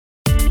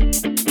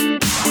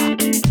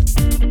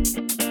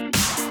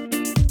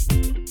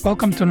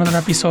Welcome to another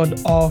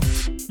episode of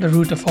The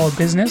Root of All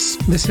Business.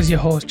 This is your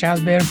host,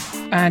 Jasbir,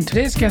 and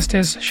today's guest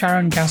is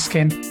Sharon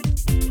Gaskin.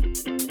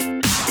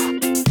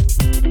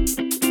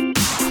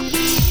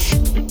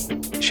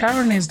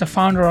 Sharon is the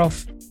founder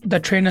of the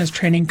Trainers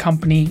Training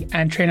Company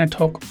and Trainer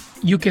Talk,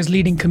 UK's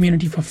leading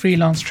community for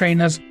freelance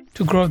trainers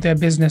to grow their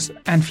business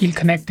and feel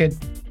connected.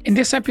 In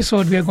this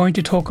episode, we are going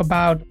to talk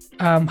about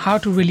how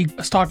to really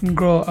start and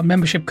grow a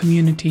membership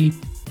community.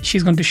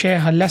 She's going to share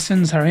her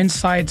lessons, her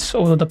insights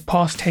over the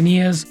past 10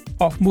 years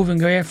of moving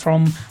away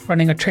from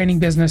running a training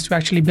business to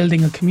actually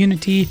building a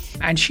community.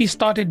 And she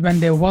started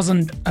when there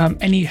wasn't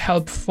any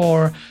help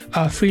for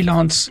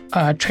freelance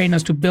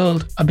trainers to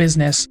build a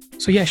business.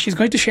 So yeah, she's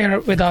going to share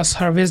with us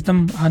her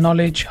wisdom, her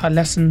knowledge, her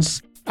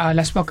lessons.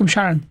 Let's welcome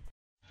Sharon.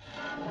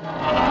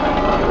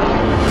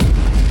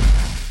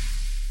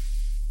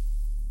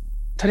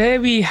 Today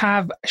we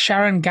have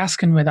Sharon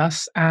Gaskin with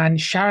us,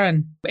 and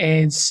Sharon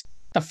is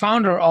the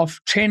founder of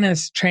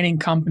Trainers Training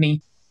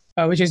Company,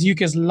 which is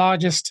UK's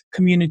largest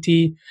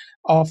community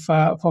of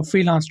for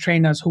freelance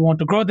trainers who want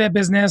to grow their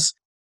business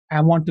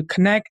and want to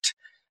connect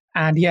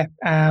and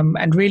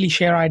really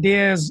share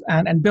ideas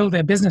and build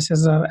their business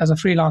as a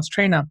freelance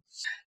trainer.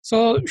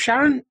 So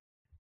Sharon,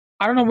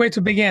 I don't know where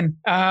to begin.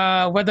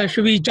 Whether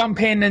should we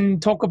jump in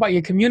and talk about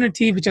your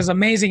community, which is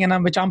amazing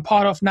and which I'm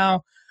part of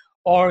now,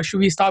 or should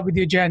we start with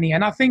your journey?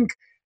 And I think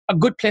a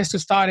good place to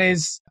start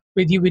is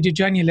with your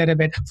journey a little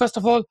bit. First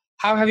of all,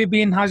 how have you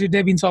been? How's your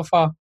day been so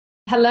far?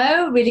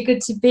 Hello, really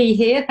good to be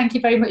here. Thank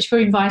you very much for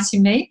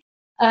inviting me.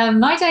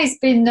 My day's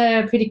been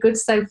pretty good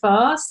so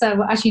far.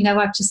 So as you know,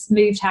 I've just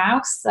moved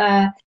house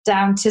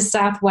down to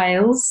South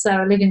Wales. So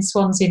I live in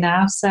Swansea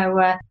now. So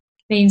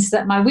means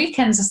that my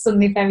weekends are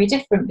suddenly very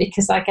different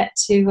because I get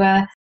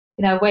to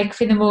wake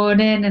up in the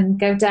morning and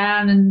go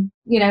down and,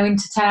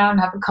 into town,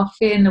 have a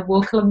coffee and a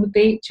walk along the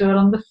beach or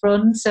along the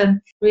front,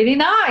 and really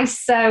nice.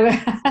 So,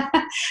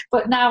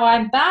 but now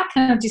I'm back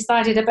and I've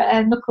decided I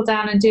better knuckle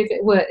down and do a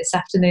bit of work this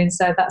afternoon.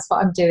 So that's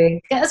what I'm doing,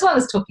 as well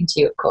as talking to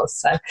you, of course.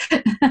 So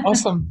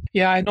awesome.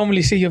 Yeah, I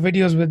normally see your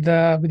videos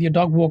with your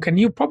dog walk, and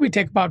you probably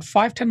take about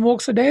 5-10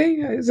 walks a day.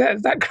 Is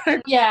that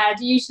correct? Yeah,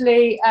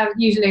 usually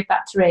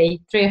about three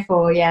or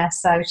four. Yeah,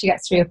 so she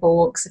gets 3 or 4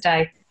 walks a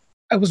day.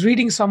 I was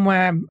reading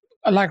somewhere.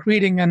 I like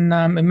reading, and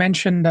it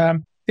mentioned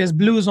there's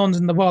blue zones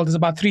in the world. There's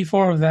about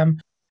 3-4 of them.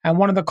 And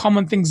one of the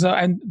common things,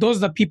 and those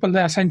are the people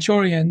that are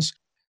centurions.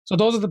 So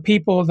those are the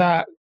people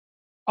that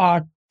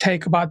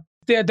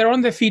they're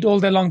on their feet all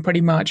day long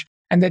pretty much.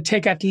 And they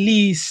take at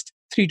least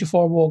 3 to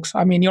 4 walks.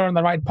 I mean, you're on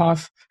the right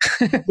path.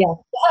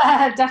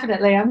 Yeah,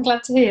 definitely. I'm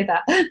glad to hear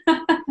that.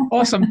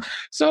 Awesome.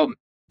 So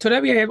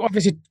today we are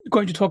obviously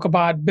going to talk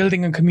about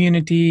building a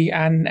community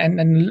and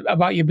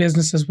about your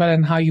business as well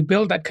and how you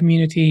build that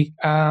community.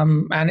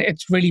 And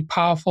it's really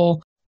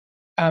powerful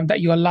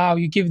that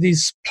you give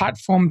this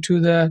platform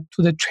to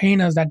the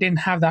trainers that didn't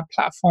have that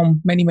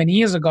platform many, many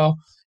years ago.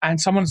 And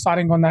someone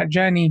starting on that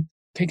journey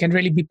can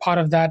really be part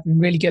of that and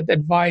really get the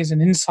advice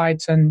and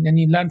insights and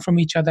you learn from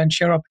each other and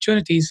share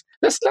opportunities.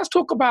 Let's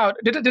talk about,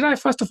 did I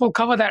first of all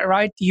cover that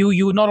right?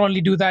 You not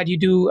only do that,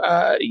 you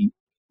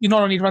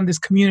not only run this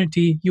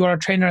community, you are a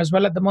trainer as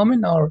well at the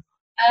moment, or?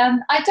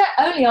 I don't,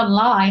 only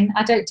online.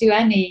 I don't do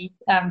any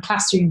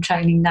classroom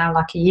training now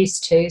like I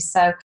used to.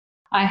 So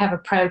I have a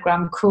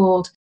program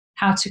called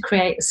How to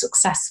Create a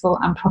Successful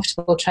and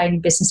Profitable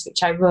Training Business,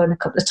 which I run a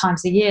couple of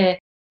times a year.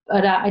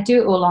 But I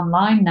do it all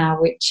online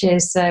now, which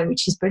is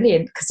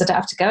brilliant because I don't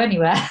have to go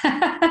anywhere.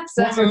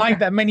 So, it wasn't like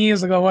that many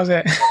years ago, was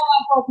it?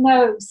 Oh,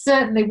 no, it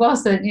certainly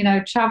wasn't.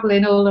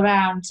 Traveling all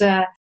around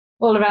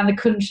the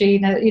country,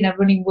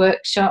 running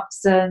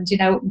workshops and,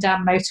 up and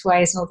down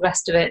motorways and all the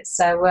rest of it.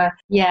 So,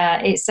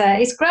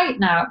 it's great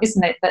now,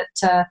 isn't it,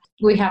 that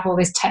we have all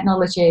this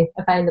technology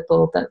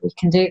available that we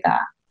can do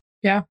that.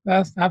 Yeah,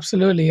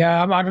 absolutely.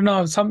 I don't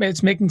know,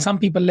 it's making some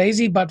people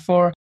lazy, but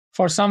for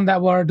some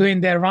that were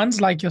doing their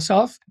runs like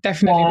yourself,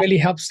 definitely really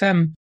helps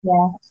them.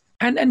 Yeah.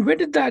 And where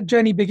did that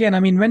journey begin? I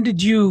mean, when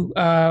did you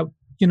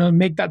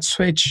make that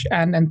switch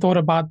and thought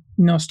about,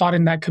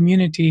 starting that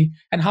community?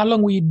 And how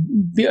long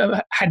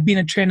had been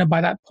a trainer by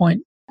that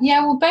point?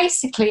 Yeah, well,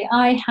 basically,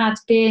 I had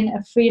been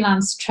a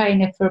freelance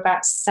trainer for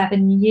about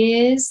 7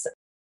 years.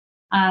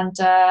 And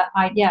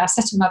I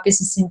set up my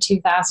business in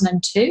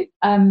 2002,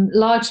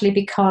 largely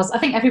because I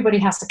think everybody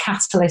has a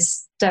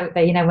catalyst, don't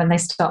they, when they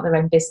start their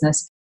own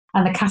business.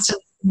 And the catalyst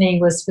for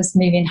me was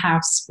moving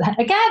house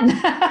again.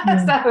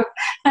 So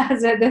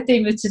that's the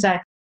theme of today.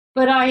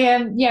 But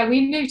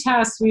we moved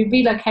house. We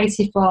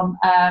relocated from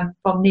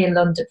near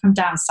London, from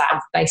down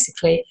south,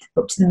 basically,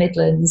 up to the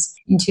Midlands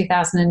in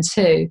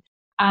 2002.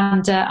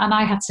 And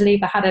I had to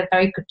leave. I had a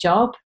very good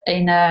job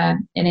in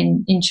an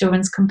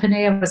insurance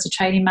company. I was a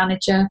training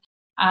manager.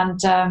 And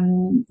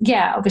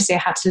obviously I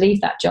had to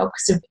leave that job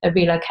because of a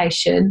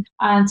relocation.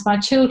 And my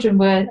children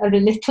were a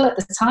little at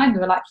the time. They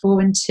were like 4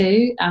 and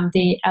 2. And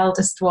the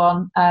eldest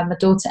one, my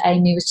daughter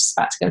Amy, was just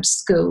about to go to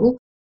school.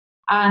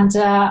 And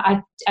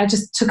I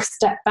just took a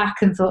step back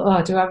and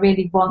thought, do I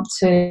really want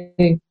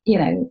to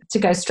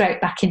go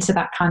straight back into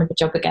that kind of a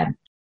job again?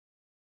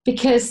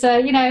 because,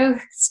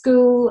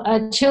 school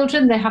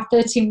children, they have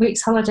 13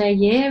 weeks holiday a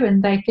year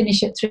and they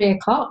finish at 3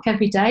 o'clock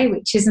every day,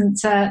 which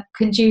isn't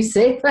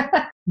conducive,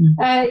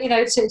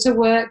 to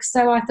work.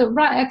 So I thought,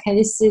 right, okay,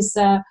 this is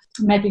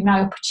maybe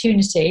my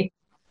opportunity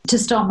to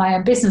start my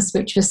own business,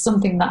 which was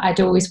something that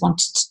I'd always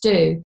wanted to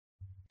do.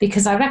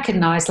 Because I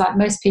recognise, like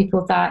most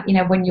people, that,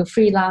 when you're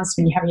freelance,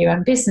 when you have your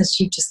own business,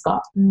 you've just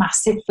got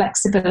massive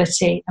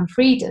flexibility and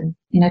freedom,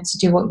 to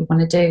do what you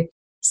want to do.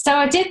 So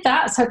I did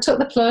that. So I took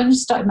the plunge,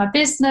 started my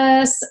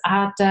business.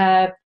 I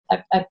had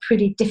a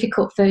pretty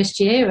difficult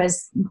first year,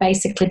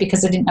 basically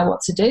because I didn't know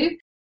what to do,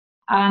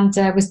 and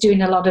was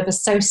doing a lot of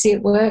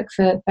associate work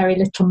for very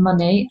little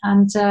money.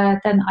 And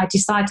then I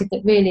decided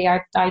that really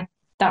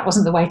that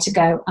wasn't the way to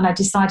go. And I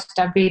decided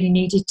I really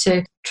needed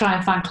to try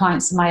and find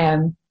clients of my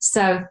own.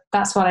 So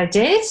that's what I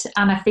did.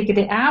 And I figured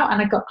it out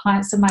and I got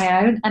clients of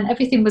my own, and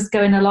everything was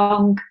going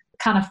along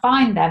kind of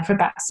fine then for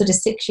about sort of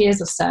 6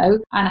 years or so.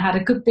 And I had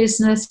a good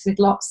business with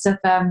lots of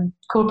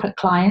corporate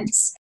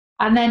clients.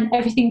 And then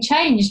everything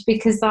changed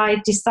because I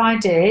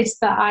decided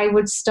that I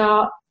would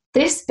start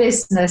this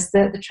business,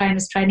 the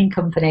Trainers Training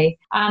Company.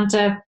 And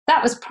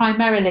that was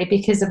primarily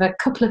because of a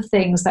couple of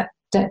things that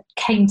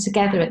came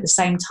together at the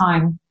same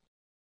time.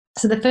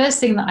 So the first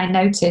thing that I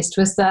noticed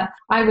was that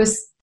I was,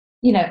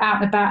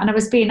 out and about, and I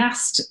was being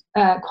asked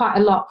quite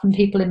a lot from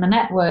people in my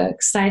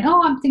network saying,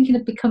 oh, I'm thinking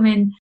of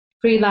becoming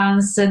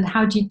freelance, and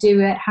how do you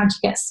do it? How do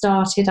you get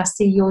started? I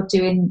see you're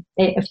doing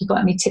it. Have you got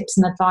any tips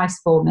and advice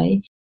for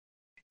me?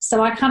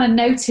 So I kind of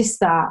noticed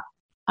that.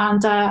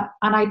 And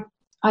I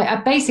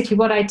basically,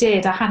 what I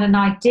did, I had an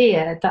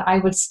idea that I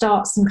would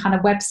start some kind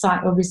of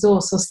website or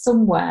resource or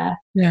somewhere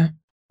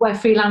where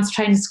freelance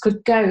trainers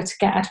could go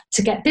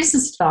to get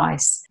business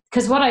advice.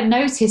 Because what I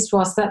noticed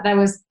was that there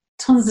was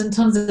tons and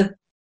tons of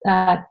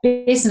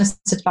business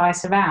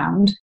advice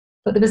around,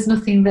 but there was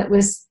nothing that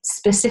was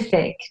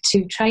specific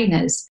to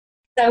trainers.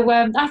 So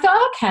I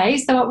thought, okay.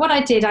 So what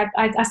I did, I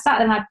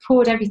sat and I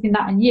poured everything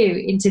that I knew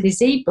into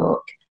this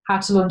ebook, How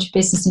to Launch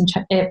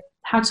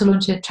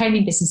a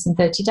Training Business in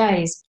 30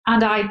 Days,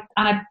 and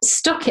I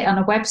stuck it on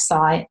a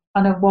website,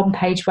 on a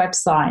one-page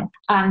website,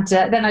 and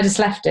then I just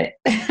left it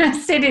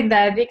sitting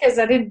there because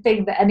I didn't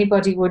think that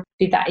anybody would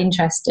be that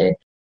interested.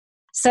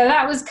 So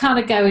that was kind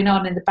of going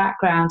on in the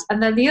background.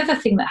 And then the other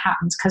thing that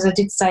happened, because I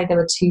did say there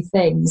were two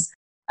things,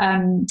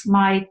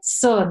 my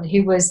son,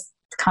 who was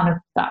kind of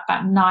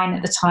about 9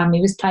 at the time,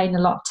 he was playing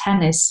a lot of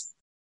tennis,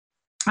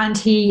 and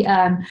he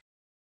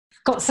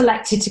got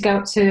selected to go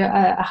up to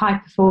a high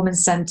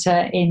performance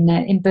centre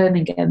in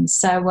Birmingham.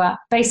 So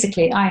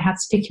basically I had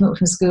to pick him up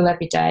from school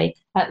every day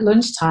at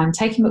lunchtime,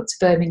 take him up to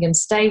Birmingham,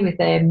 stay with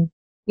him,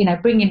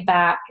 bring him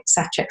back,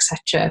 etc.,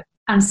 etc.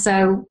 And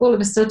so all of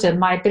a sudden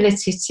my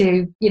ability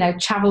to,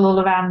 travel all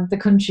around the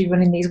country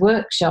running these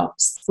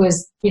workshops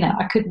was,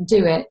 I couldn't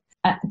do it.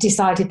 I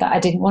decided that I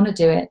didn't want to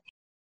do it.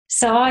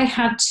 So I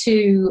had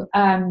to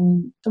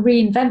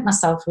reinvent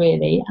myself,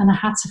 really, and I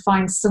had to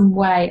find some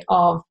way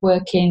of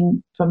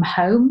working from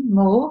home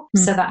more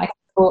so that I could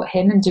support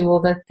him and do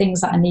all the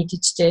things that I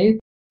needed to do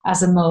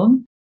as a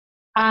mum.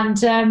 And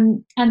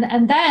then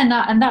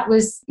that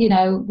was,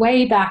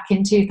 way back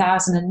in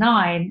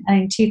 2009.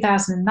 And in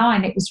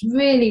 2009, it was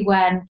really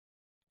when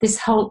this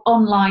whole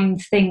online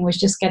thing was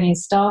just getting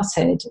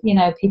started.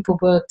 People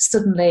were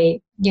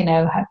suddenly,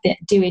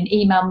 doing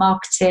email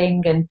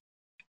marketing and,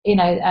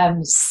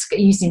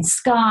 using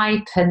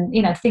Skype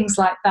and, things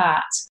like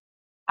that.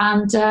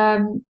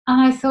 And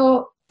I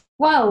thought,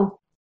 well,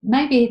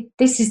 maybe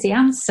this is the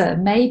answer.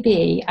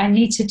 Maybe I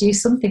need to do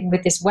something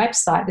with this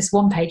website, this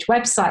one-page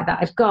website that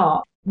I've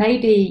got.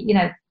 Maybe,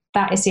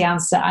 that is the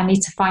answer. I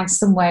need to find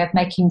some way of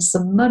making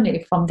some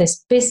money from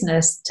this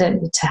business to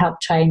help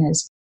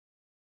trainers.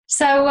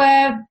 So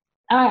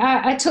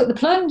I took the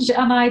plunge,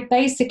 and I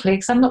basically,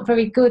 because I'm not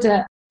very good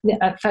at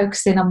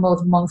focusing on more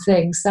than one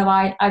thing, so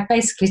I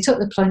basically took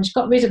the plunge,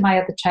 got rid of my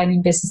other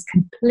training business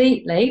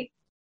completely,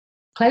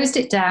 closed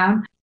it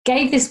down,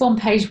 gave this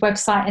one-page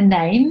website a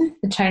name,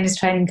 the Trainers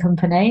Training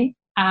Company,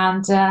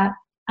 and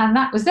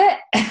that was it.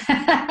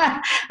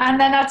 And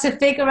then I had to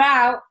figure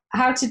out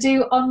how to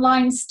do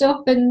online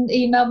stuff and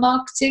email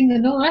marketing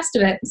and all the rest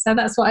of it. So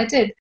that's what I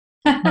did.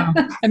 Wow.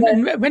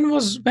 And when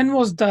was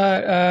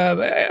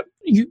the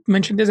you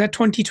mentioned this at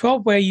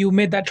 2012 where you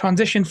made that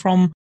transition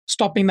from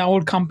stopping the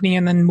old company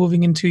and then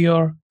moving into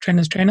your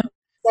Trainers Trainer?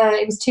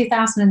 It was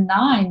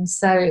 2009.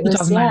 So it was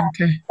 2009,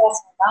 okay.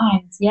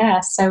 2009. Yeah.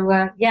 So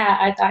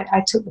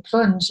I took the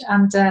plunge,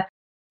 and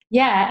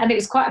and it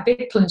was quite a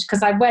big plunge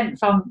because I went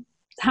from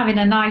having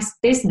a nice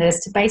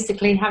business to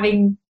basically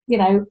having,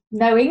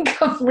 no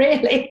income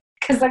really,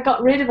 because I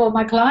got rid of all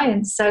my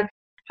clients. So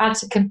I had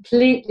to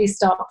completely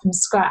start from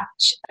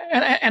scratch.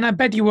 And I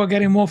bet you were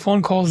getting more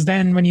phone calls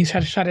then when you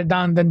shut it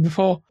down than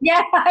before.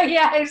 Yeah,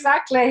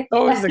 exactly.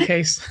 Always the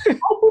case.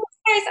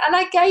 And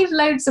I gave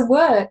loads of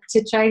work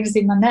to trainers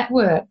in my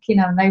network,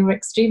 and they were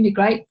extremely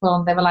grateful,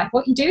 and they were like,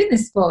 what are you doing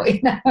this for?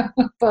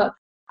 But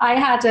I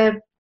had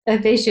a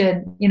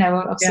vision,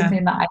 of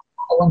something that I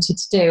wanted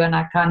to do. And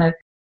I kind of,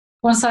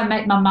 once I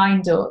make my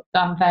mind up,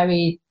 I'm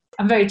very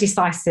I'm very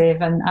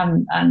decisive,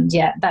 and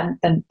yeah,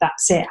 then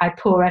that's it. I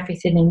pour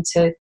everything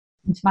into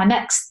my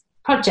next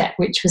project,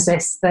 which was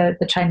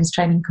the trainers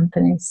training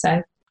company.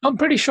 So I'm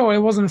pretty sure it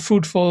wasn't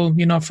fruitful,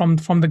 from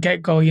the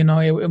get go.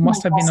 It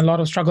must have been a lot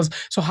of struggles.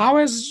 So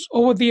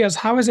over the years,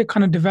 how has it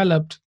kind of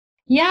developed?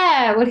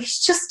 yeah, well,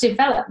 it's just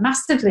developed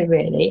massively,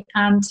 really,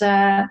 and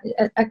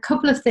a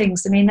couple of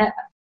things. I mean,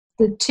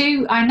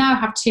 I now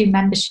have two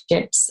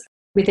memberships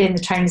within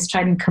the trainers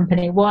training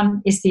company.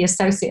 One is the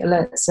associate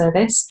alert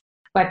service,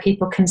 where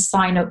people can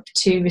sign up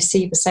to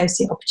receive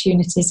associate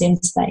opportunities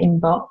into their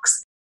inbox.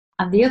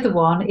 And the other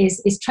one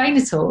is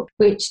Trainer Talk,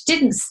 which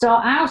didn't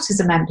start out as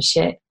a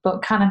membership,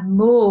 but kind of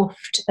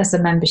morphed as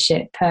a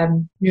membership.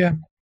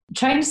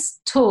 Trainer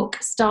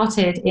Talk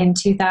started in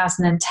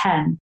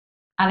 2010,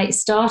 and it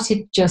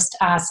started just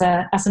as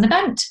an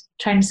event,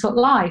 Trainer Talk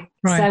Live.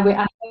 Right. So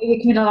I know we're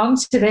coming along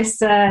to this,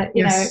 yes.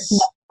 next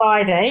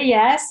Friday,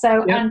 yeah.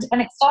 So yep.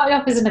 and it started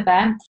off as an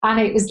event, and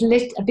it was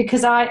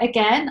because I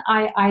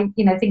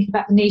thinking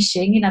about the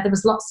niching, there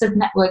was lots of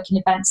networking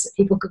events that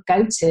people could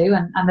go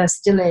to, and there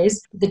still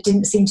is. But there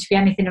didn't seem to be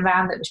anything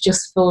around that was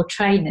just for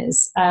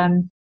trainers,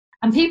 and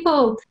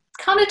people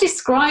kind of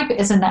describe it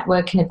as a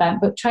networking event,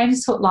 but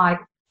Trainers Talk Live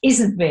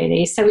isn't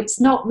really. So it's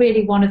not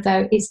really one of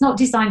those. It's not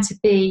designed to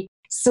be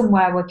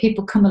somewhere where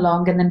people come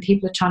along and then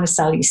people are trying to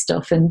sell you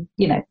stuff and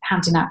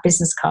handing out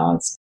business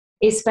cards.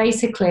 It's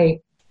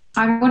basically,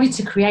 I wanted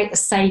to create a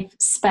safe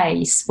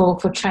space for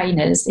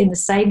trainers in the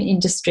same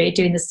industry,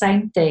 doing the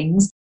same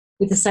things,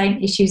 with the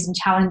same issues and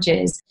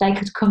challenges. They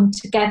could come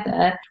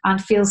together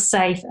and feel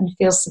safe and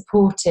feel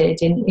supported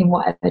in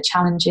whatever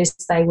challenges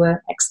they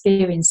were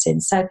experiencing.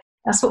 So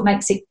that's what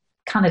makes it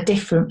kind of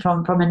different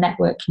from a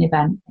networking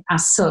event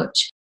as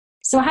such.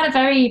 So I had a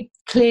very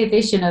clear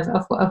vision of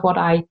what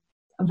I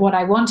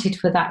wanted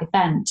for that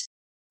event.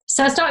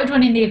 So I started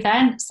running the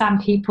events, and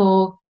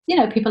people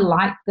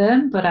liked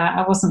them, but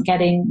I wasn't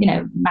getting,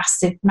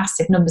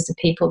 massive numbers of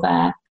people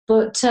there.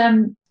 But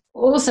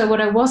also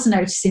what I was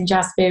noticing,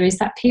 Jasbir, is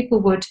that people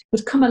would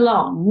come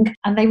along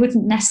and they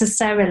wouldn't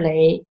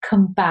necessarily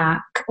come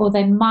back, or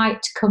they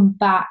might come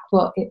back,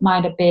 but it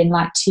might have been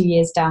like 2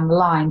 years down the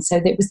line. So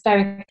it was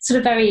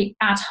very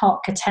ad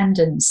hoc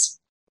attendance.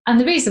 And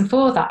the reason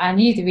for that, I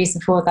knew the reason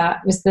for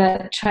that was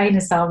that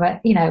trainers are,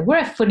 we're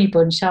a funny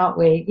bunch, aren't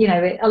we?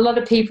 A lot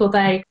of people,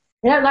 they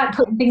don't like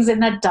putting things in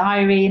their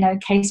diary, in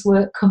case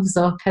work comes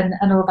up and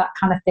all that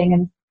kind of thing.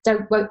 And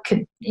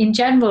in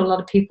general, a lot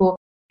of people,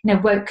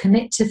 won't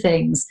commit to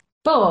things.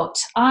 But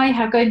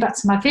going back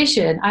to my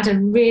vision, I had a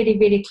really,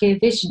 really clear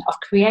vision of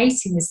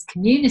creating this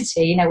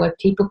community, where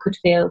people could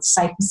feel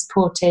safe and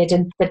supported,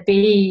 and there'd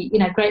be,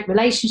 great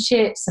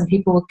relationships, and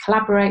people would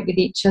collaborate with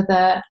each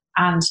other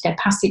and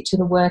pass each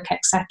other work,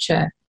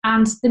 etc.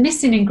 And the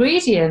missing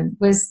ingredient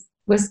was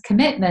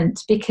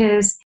commitment,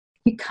 because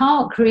you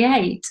can't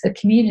create a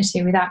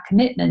community without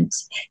commitment,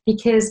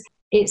 because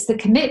it's the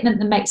commitment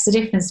that makes the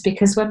difference.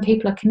 Because when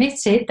people are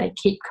committed, they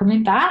keep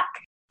coming back,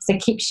 they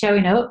keep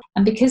showing up,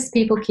 and because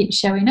people keep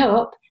showing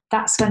up,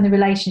 that's when the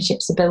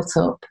relationships are built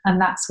up, and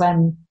that's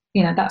when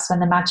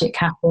the magic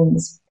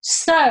happens.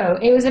 So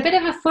it was a bit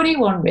of a funny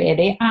one,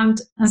 really, and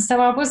so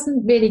I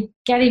wasn't really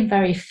getting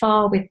very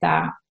far with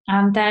that.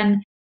 And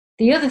then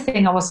the other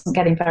thing I wasn't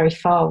getting very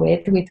far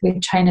with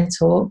Trainer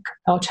Talk,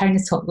 or Trainer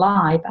Talk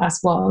Live,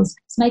 was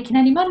making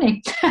any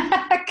money.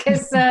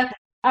 Because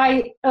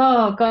I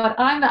don't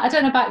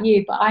know about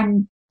you, but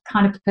I'm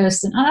kind of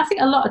person, and I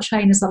think a lot of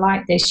trainers are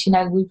like this.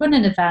 We run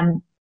an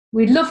event,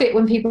 we love it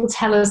when people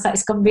tell us that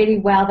it's gone really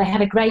well, they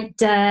had a great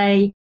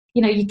day.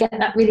 You get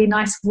that really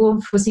nice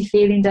warm fuzzy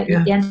feeling that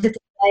at the end of the day,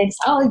 it's,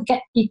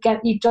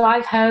 you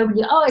drive home,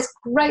 it's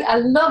great, I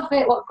love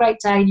it, what a great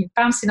day, and you're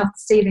bouncing off the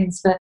ceilings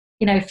for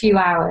a few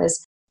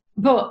hours.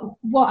 But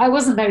what I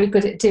wasn't very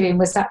good at doing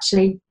was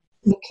actually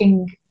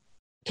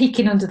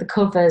peeking under the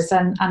covers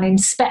and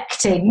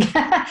inspecting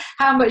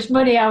how much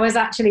money I was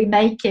actually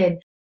making.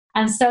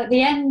 And so at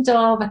the end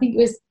of, I think it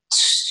was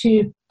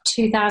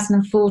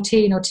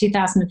 2014 or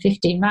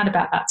 2015, around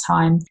about that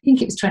time, I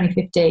think it was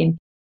 2015,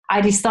 I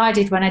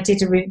decided when I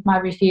did my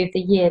review of the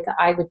year that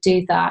I would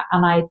do that.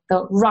 And I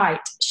thought, right,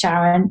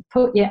 Sharon,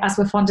 as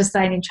we're fond of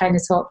saying in Trainer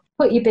Talk,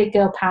 put your big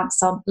girl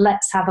pants on,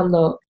 let's have a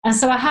look. And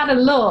so I had a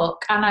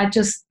look, and I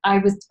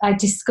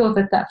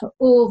discovered that for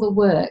all the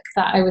work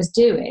that I was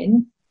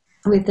doing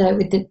with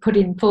the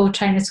putting 4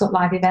 Trainer Talk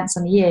Live events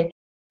on the year,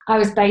 I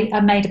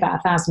made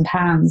about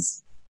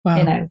 £1,000. Wow.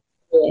 A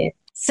year.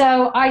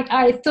 So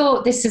I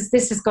thought this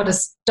has got to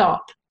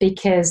stop,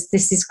 because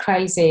this is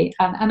crazy.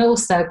 And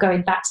also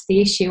going back to the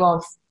issue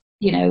of,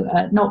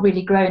 not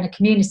really growing a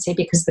community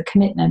because of the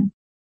commitment.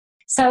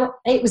 So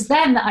it was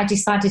then that I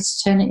decided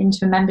to turn it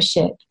into a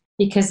membership,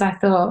 because I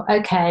thought,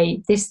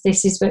 okay, this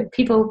is where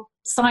people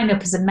sign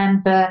up as a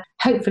member.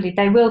 Hopefully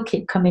they will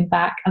keep coming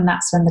back, and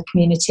that's when the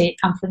community.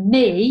 And for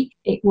me,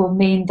 it will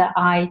mean that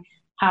I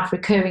have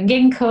recurring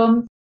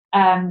income.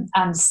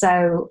 And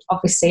so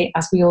obviously,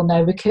 as we all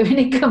know, recurring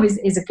income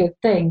is a good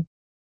thing.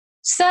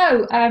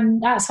 So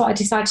that's what I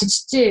decided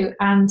to do.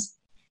 And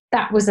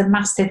that was a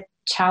massive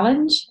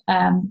challenge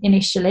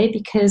initially,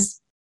 because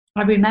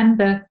I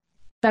remember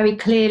very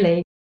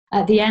clearly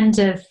at the end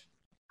of,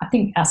 I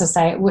think, as I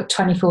say,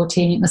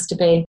 2014 it must have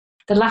been,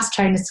 the last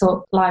Trainer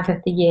Talk Live of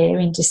the year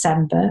in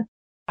December,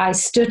 I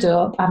stood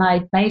up and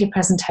I made a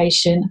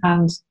presentation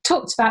and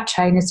talked about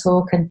Trainer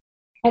Talk and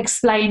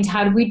explained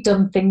how we'd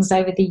done things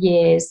over the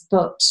years,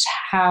 but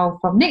how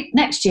from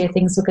next year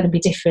things were going to be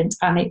different,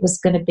 and it was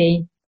going to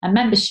be a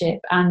membership,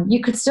 and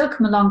you could still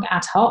come along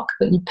ad hoc,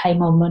 but you'd pay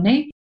more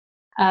money.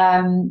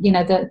 But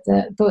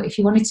if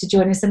you wanted to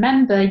join as a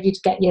member,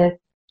 you'd get your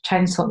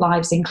Trainer Talk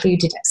Lives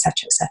included,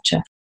 etc.,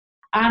 etc.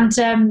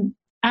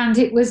 And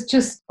it was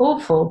just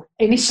awful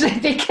initially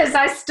because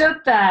I stood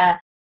there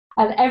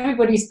and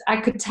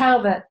I could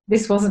tell that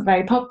this wasn't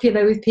very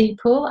popular with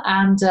people,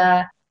 and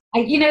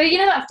you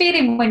know that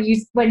feeling when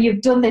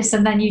you've done this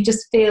and then you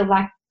just feel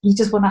like you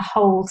just want to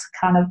hold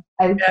kind of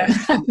open,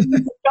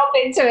 drop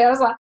into it. I was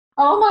like,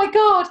 oh my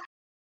God.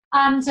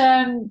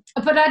 And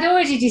but I'd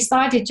already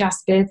decided,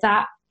 Jasper,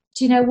 that,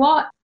 do you know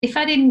what? If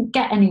I didn't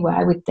get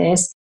anywhere with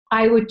this,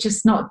 I would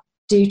just not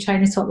do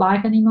Trainer Talk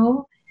Live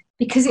anymore,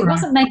 because it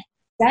wasn't making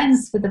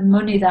sense for the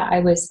money that I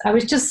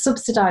was just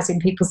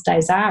subsidising people's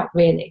days out,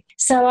 really.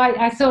 So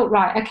I thought,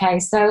 right, okay,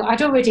 so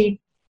I'd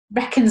already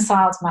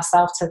reconciled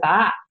myself to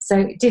that. So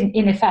it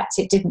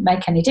didn't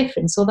make any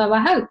difference, although I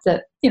hope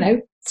that,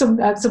 some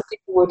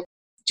people would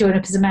join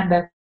up as a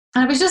member.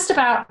 And I was just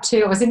about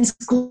to, I was in this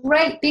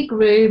great big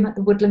room at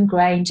the Woodland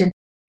Grange and,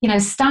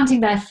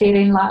 standing there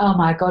feeling like, oh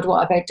my God,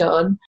 what have I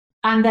done?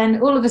 And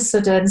then all of a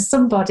sudden,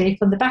 somebody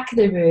from the back of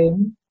the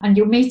room, and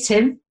you'll meet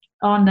him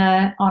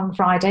on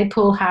Friday,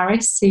 Paul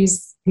Harris,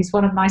 who's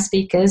one of my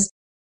speakers,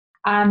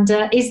 and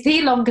is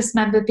the longest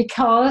member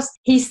because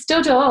he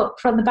stood up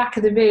from the back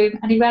of the room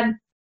and he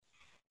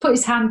put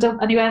his hand up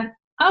and he went,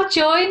 I'll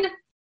join.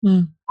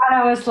 And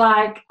I was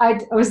like, I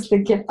was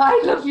thinking,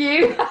 I love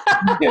you.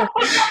 Yeah.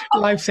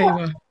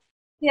 Lifesaver.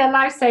 Yeah,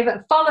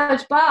 lifesaver.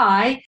 Followed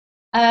by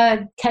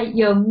Kate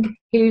Young,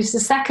 who's the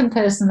second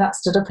person that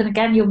stood up. And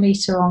again, you'll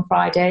meet her on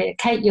Friday.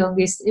 Kate Young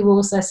who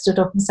also stood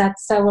up and said,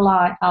 so will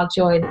I, I'll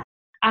join.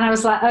 And I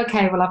was like,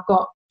 okay, well,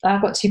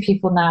 I've got two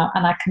people now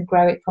and I can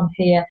grow it from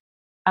here.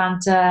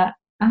 And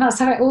that's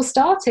how it all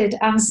started.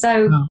 And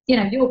so,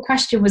 your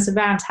question was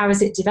around how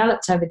has it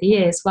developed over the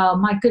years? Well,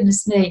 my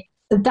goodness me,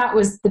 that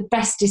was the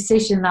best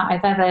decision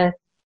that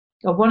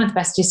or one of the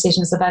best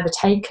decisions I've ever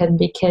taken,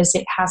 because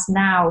it has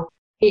now,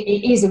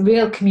 it is a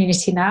real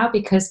community now,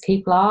 because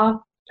people are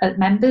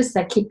members,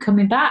 they keep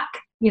coming back,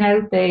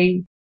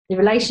 the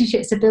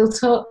relationships are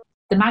built up,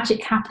 the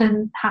magic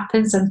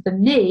happens. And for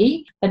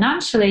me,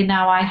 financially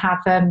now I have,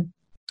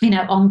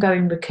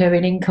 ongoing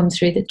recurring income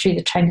through the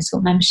Trainer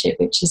Talk membership,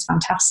 which is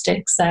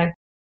fantastic.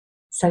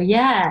 So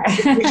yeah.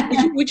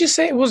 Would you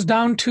say it was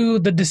down to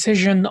the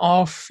decision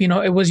of,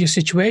 it was your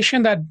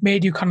situation that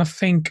made you kind of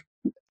think,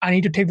 I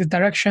need to take this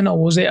direction,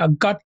 or was it a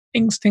gut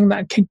instinct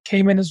that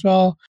came in as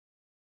well?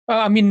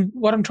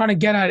 What I'm trying to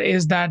get at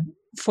is that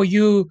for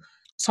you,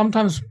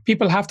 sometimes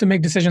people have to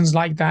make decisions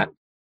like that,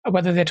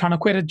 whether they're trying to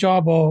quit a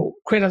job or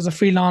quit as a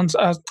freelance,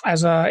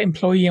 as an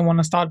employee and want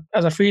to start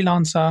as a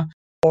freelancer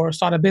or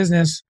start a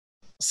business.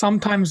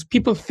 Sometimes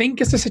people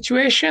think it's a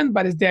situation,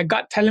 but is their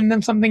gut telling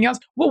them something else?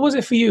 What was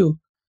it for you?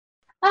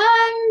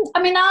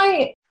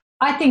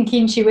 I think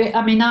intuitive.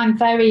 I'm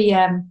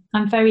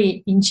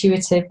very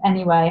intuitive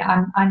anyway.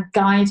 I'm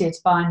guided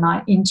by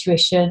my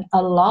intuition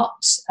a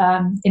lot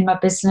in my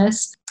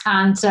business,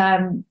 and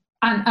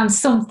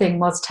something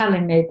was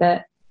telling me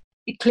that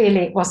clearly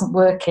it wasn't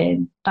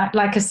working.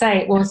 Like I say,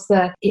 it was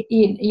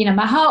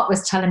my heart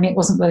was telling me it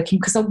wasn't working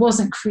because I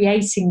wasn't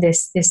creating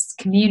this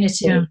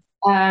community.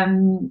 Yeah.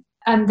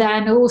 And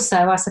then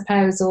also, I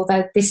suppose,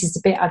 although this is the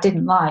bit I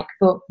didn't like,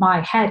 but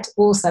my head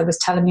also was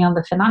telling me on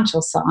the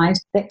financial side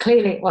that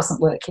clearly it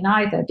wasn't working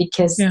either,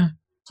 because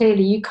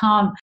clearly you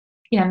can't,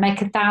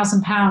 make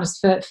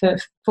 £1,000 for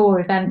 4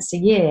 events a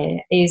year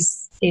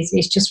is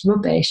just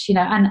rubbish,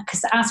 and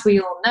because as we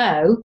all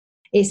know,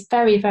 it's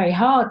very, very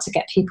hard to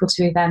get people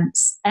to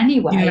events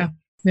anyway. Yeah.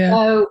 Yeah.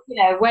 So,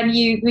 when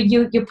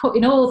you're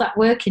putting all that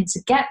work in to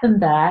get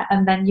them there,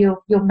 and then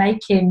you're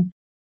making,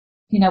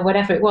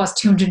 whatever it was,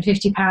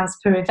 £250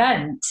 per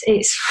event,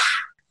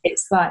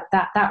 it's like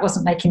that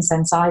wasn't making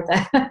sense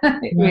either.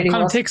 It really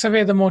kind of takes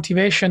away the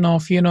motivation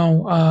of,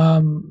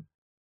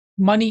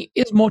 money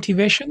is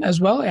motivation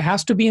as well. It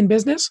has to be in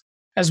business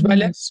as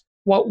well as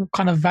what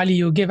kind of value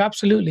you give.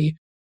 Absolutely.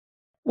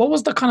 What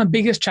was the kind of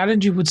biggest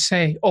challenge you would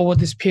say over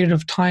this period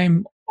of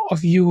time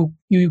of you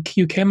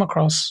came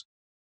across?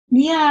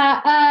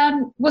 Yeah,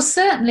 well,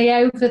 certainly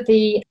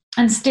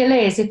and still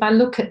is, if I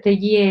look at the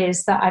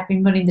years that I've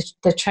been running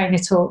the Trainer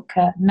Talk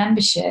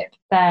membership,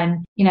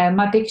 then,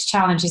 my biggest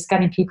challenge is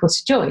getting people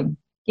to join.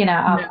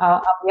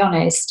 I'll be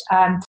honest.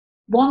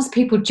 Once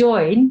people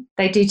join,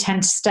 they do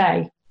tend to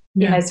stay,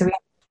 so we have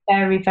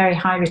very, very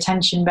high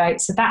retention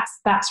rates. So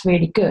that's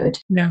really good.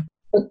 Yeah.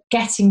 But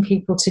getting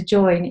people to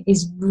join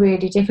is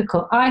really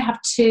difficult. I have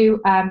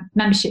 2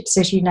 memberships,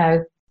 as you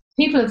know.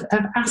 People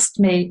have asked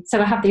me,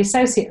 so I have the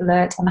Associate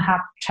Alert and I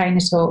have Trainer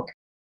Talk.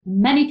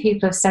 many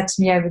people have said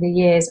to me over the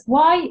years,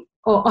 why?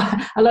 Or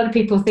a lot of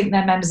people think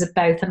they're members of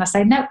both. And I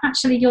say, no,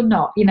 actually, you're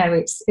not.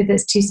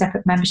 There's two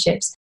separate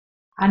memberships.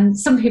 And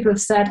some people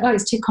have said, oh,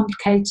 it's too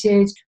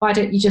complicated. Why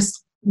don't you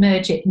just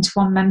merge it into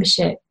one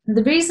membership? And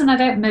the reason I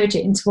don't merge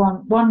it into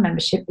one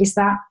membership is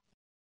that,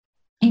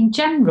 in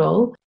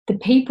general, the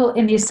people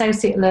in the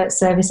Associate Alert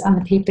Service and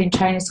the people in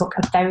Trainer Talk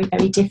are very,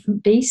 very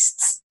different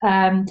beasts.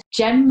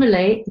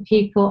 Generally, the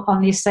people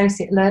on the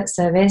Associate Alert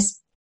Service,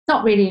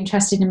 not really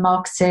interested in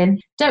marketing,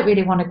 don't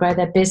really want to grow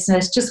their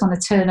business, just want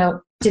to turn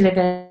up,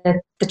 deliver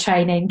the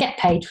training, get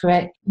paid for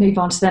it, move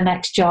on to their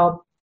next job.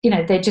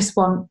 They just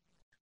want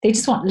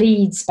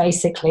leads,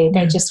 basically.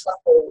 They just want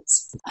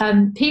leads.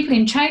 People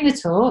in Trainer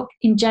Talk,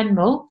 in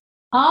general,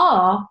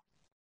 are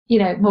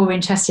more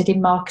interested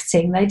in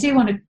marketing. They do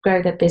want to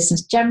grow their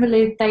business.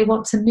 Generally, they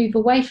want to move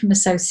away from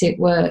associate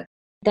work.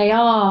 They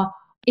are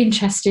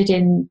interested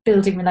in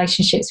building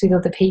relationships with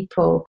other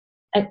people.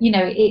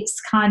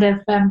 It's kind of,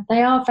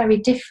 they are very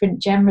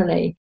different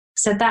generally.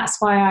 So that's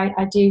why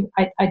I do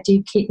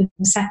keep them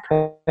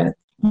separate.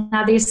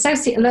 Now, the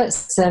Associate Alert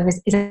Service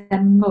is a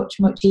much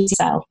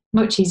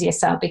easier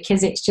sell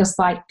because it's just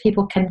like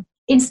people can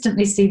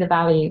instantly see the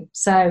value.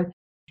 So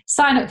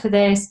sign up for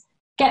this,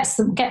 get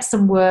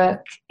some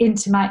work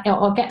into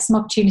or get some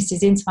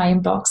opportunities into my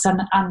inbox,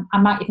 and I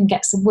might even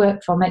get some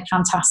work from it.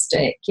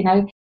 Fantastic,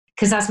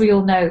 because as we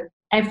all know,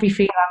 every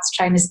freelance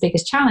trainer's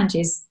biggest challenge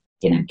is,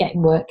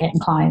 getting work, getting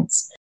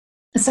clients.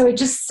 So it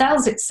just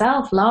sells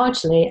itself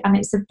largely, and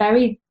it's a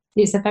very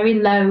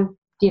low,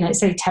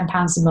 it's only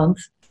 £10 a month.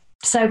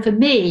 So for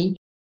me,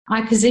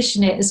 I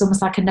position it as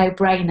almost like a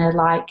no-brainer,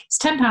 like it's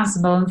 £10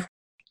 a month,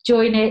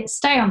 join it,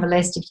 stay on the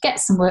list. If you get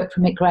some work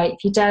from it, great.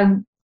 If you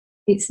don't,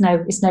 it's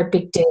no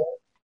big deal.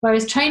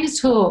 Whereas Trainer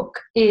Talk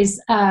is,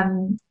 I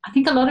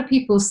think a lot of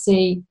people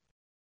see,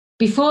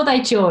 before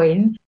they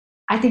join,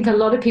 I think a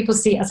lot of people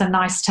see it as a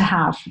nice to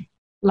have.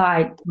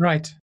 Like,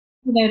 right.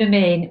 You know what I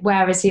mean?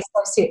 Whereas the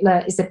Associate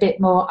Alert is a bit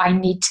more, I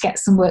need to get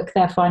some work,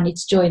 therefore I need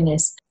to join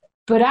this.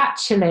 But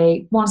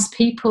actually, once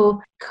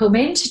people come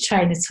into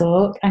Trainer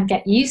Talk and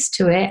get used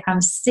to it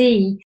and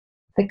see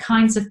the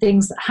kinds of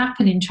things that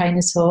happen in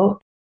Trainer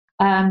Talk,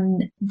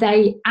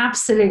 they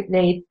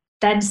absolutely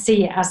then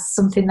see it as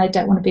something they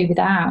don't want to be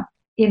without.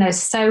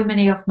 So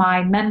many of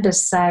my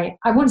members say,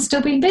 I wouldn't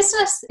still be in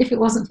business if it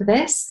wasn't for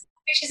this,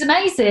 which is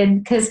amazing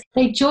because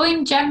they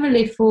join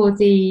generally for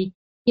the,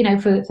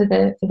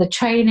 for the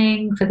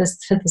training, for the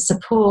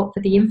support, for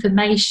the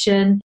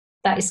information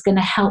that is going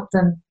to help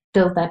them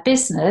build their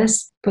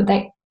business, but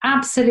they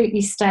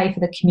absolutely stay for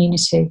the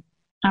community,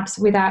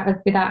 without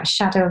a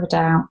shadow of a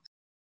doubt,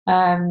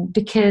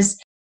 because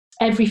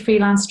every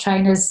freelance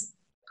trainer's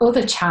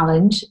other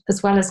challenge,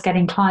 as well as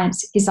getting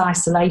clients, is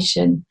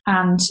isolation.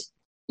 And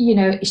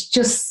it's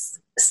just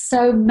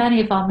so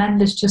many of our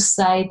members just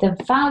say the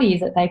value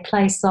that they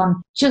place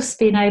on just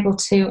being able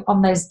to,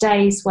 on those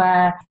days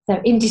where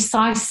they're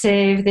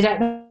indecisive, they don't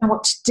know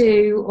what to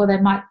do, or they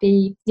might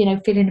be,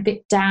 feeling a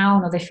bit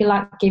down, or they feel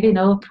like giving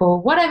up,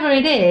 or whatever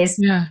it is.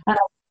 Yeah. And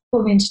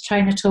come into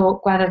Trainer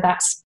Talk, whether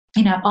that's,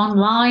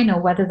 online, or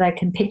whether they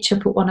can pitch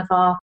up at one of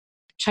our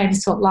Trainer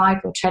Talk Live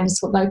or Trainer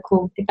Talk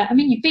Local. I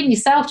mean, you've been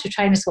yourself to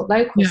Trainer Talk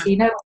Local, so you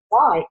know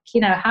what it's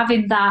like,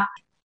 having that,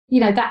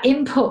 that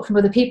input from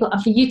other people,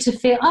 and for you to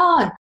feel,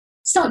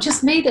 it's not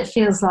just me that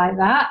feels like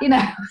that,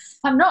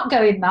 I'm not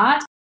going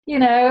mad,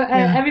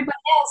 everybody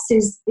else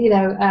is,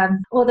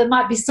 or there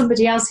might be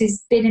somebody else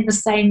who's been in the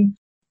same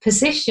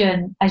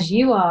position as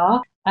you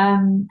are,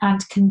 and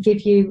can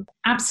give you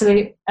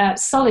absolute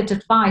solid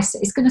advice.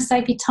 It's going to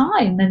save you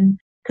time, and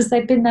because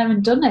they've been there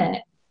and done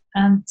it.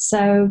 And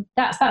so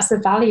that's the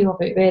value of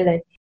it,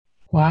 really.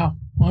 Wow.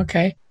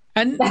 Okay.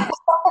 And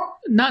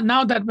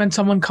now that when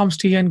someone comes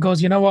to you and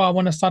goes, I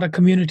want to start a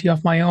community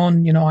of my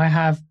own, I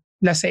have,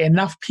 let's say,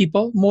 enough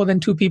people, more than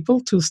 2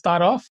 people to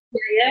start off.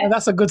 Yeah.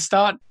 That's a good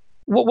start.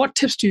 What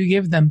tips do you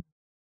give them?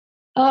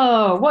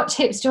 Oh, what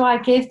tips do I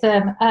give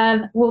them?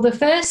 Well, the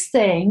first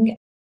thing,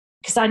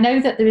 because I know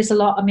that there is a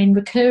lot,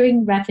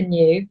 recurring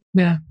revenue.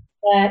 Yeah.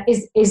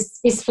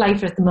 Is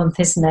flavour of the month,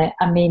 isn't it?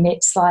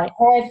 It's like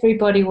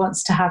everybody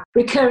wants to have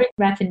recurring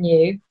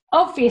revenue,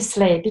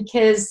 obviously,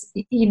 because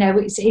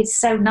it's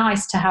so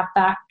nice to have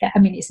that.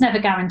 It's never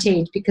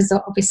guaranteed, because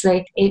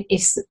obviously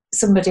if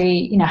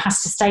somebody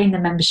has to stay in the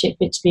membership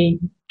for it to be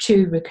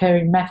true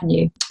recurring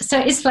revenue. So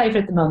it's flavour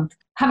of the month.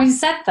 Having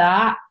said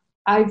that,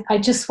 I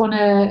just want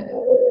to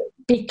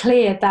be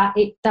clear that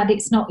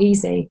it's not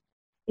easy.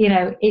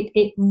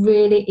 It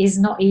really is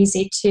not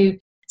easy to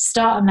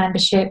start a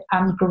membership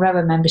and grow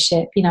a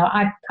membership.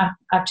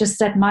 I've just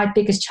said my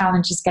biggest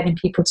challenge is getting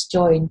people to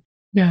join.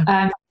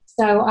 Yeah.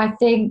 So I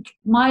think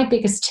my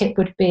biggest tip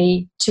would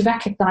be to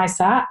recognise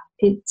that,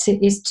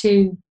 is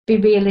to be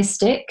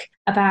realistic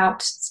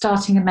about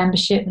starting a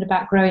membership and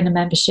about growing a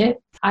membership.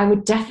 I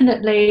would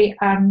definitely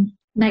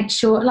make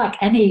sure, like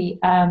any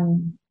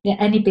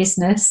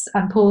business,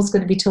 and Paul's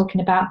going to be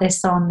talking about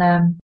this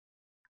on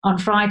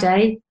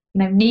Friday,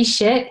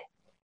 niche it.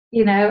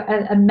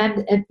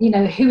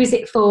 Who is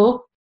it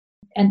for?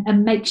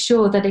 and make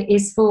sure that it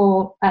is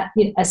for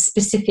a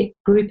specific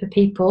group of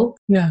people.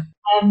 Yeah.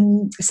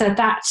 So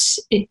that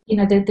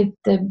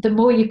the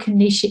more you can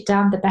niche it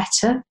down, the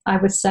better, I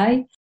would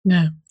say.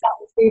 Yeah. That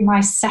would be my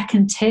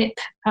second tip.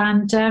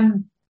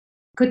 And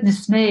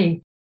goodness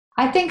me,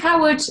 I think I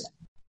would.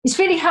 It's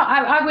really how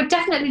I would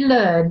definitely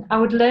learn. I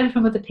would learn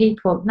from other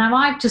people. Now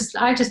I just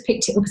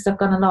picked it up as I've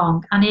gone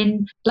along. And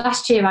in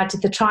last year I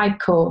did the Tribe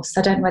course.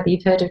 I don't know whether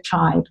you've heard of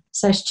Tribe.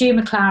 So Stu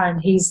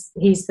McLaren, he's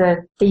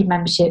the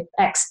membership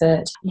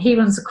expert. He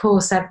runs a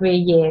course every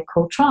year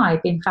called Tribe.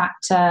 In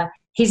fact,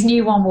 his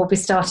new one will be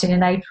starting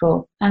in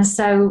April. And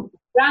so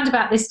round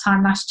about this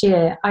time last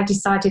year, I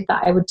decided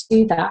that I would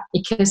do that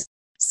because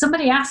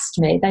somebody asked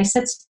me. They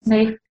said to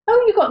me,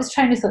 "Oh, you got this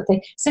trainer thought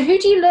thing. So who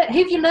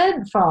have you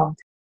learned from?"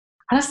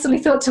 And I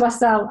suddenly thought to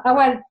myself,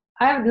 I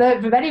haven't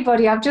learned from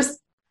anybody. I've just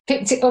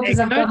picked it up as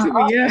I've gone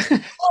along. Yeah.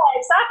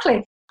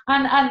 Exactly.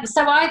 And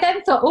so I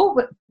then thought,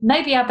 but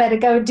maybe I better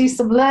go and do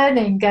some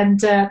learning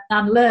and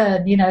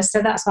learn,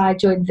 So that's why I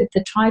joined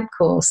the Tribe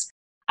course.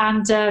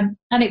 And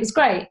it was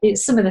great.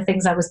 It's some of the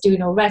things I was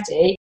doing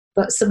already,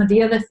 but some of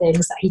the other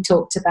things that he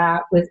talked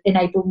about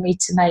enabled me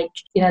to make,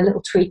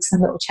 little tweaks and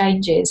little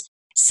changes.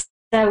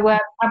 So I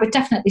would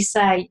definitely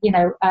say,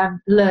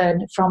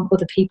 learn from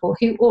other people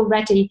who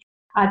already,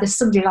 either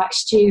somebody like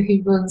Stu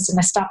who runs an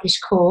established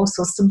course,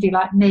 or somebody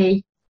like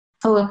me,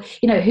 or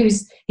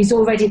who's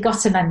already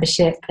got a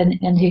membership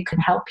and who can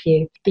help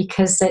you,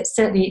 because it's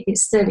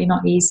certainly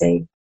not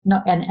easy,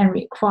 and it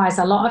requires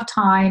a lot of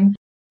time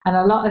and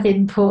a lot of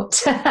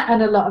input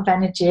and a lot of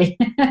energy.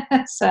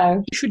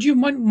 So should you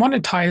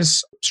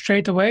monetize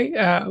straight away?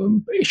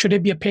 Should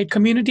it be a paid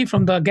community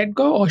from the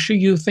get-go, or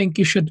should you think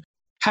you should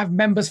have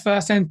members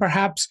first and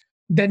perhaps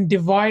then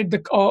divide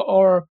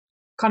or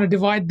kind of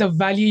divide the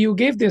value you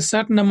give? There's a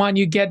certain amount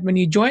you get when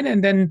you join,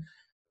 and then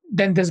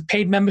there's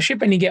paid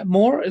membership and you get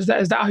more. Is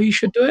that how you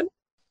should do it?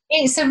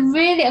 I'm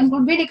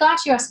really glad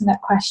you asked me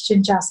that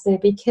question, Jasper,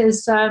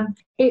 because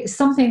it's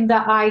something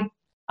that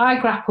I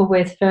grapple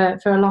with for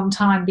a long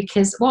time,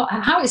 because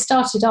how it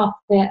started off,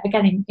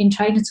 again, in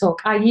Trainer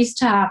Talk, I used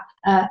to have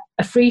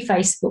a free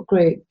Facebook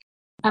group,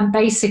 and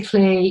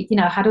basically,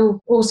 had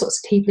all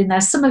sorts of people in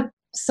there.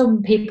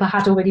 Some people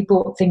had already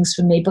bought things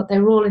from me, but they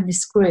were all in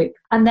this group.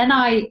 And then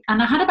I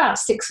had about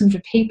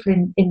 600 people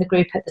in the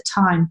group at the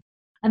time.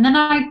 And then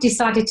I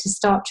decided to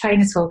start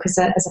Trainer Talk as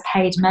a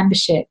paid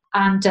membership.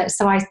 And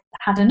so I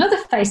had another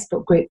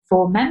Facebook group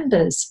for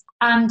members.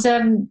 And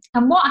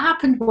what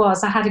happened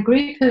was I had a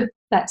group of,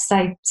 let's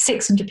say,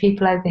 600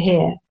 people over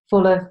here,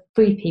 full of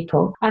free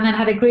people. And then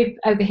had a group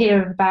over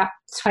here of about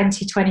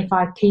 20,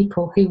 25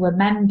 people who were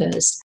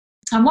members.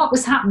 And what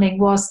was happening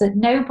was that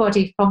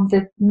nobody from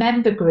the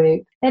member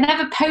group, they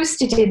never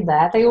posted in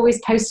there. They always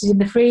posted in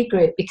the free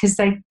group because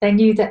they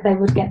knew that they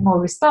would get more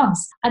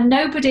response. And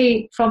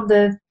nobody from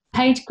the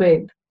paid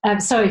group,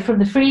 from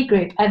the free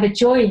group ever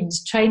joined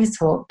Trainer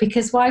Talk,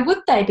 because why would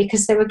they?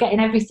 Because they were getting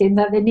everything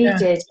that they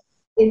needed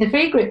in the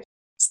free group.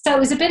 So it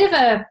was a bit of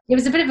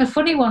a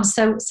funny one.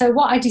 So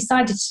what I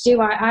decided to do,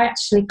 I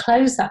actually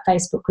closed that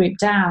Facebook group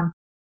down,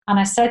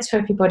 and I said to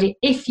everybody,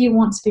 if you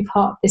want to be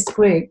part of this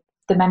group,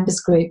 the members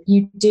group,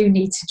 you do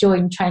need to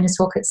join Trainer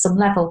Talk at some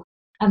level.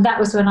 And that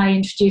was when I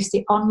introduced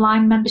the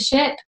online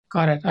membership.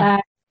 Got it.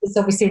 Because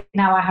obviously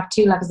now I have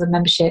 2 levels of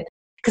membership,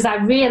 because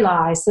I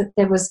realised that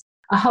there was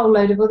a whole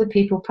load of other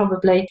people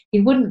probably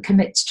who wouldn't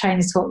commit to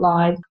Trainer Talk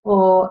Live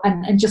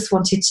and just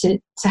wanted to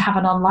have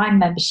an online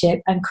membership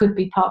and could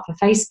be part of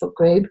a Facebook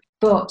group.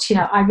 But,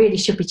 I really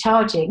should be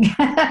charging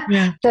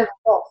for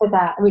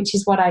that, which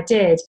is what I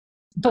did.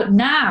 But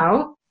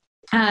now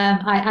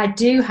I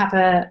do have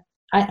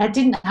I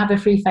didn't have a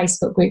free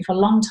Facebook group for a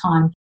long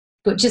time,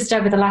 but just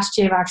over the last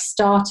year I've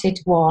started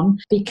one,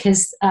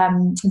 because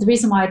the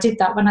reason why I did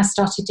that, when I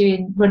started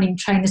running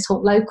Trainer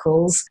Talk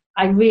Locals,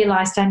 I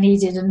realised I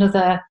needed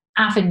another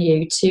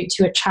avenue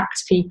to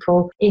attract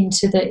people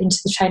into the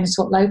Trainer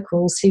Talk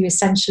Locals, who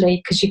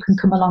essentially, because you can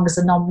come along as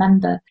a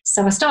non-member.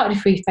 So I started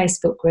a free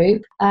Facebook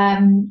group,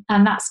 and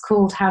that's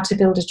called How to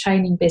Build a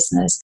Training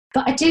Business.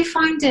 But I do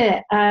find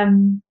it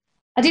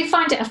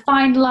a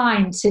fine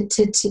line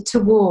to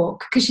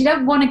walk, because you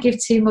don't want to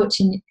give too much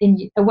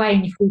away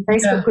in your free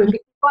Facebook group,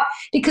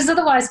 because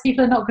otherwise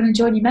people are not going to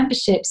join your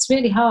membership. It's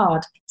really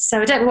hard.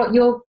 So I don't know what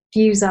your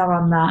views are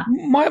on that.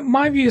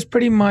 My view is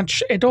pretty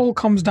much, it all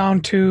comes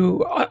down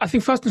to, I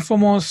think first and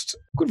foremost,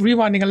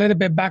 rewinding a little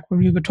bit back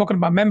when we were talking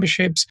about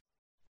memberships,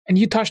 and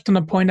you touched on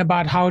a point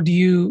about how do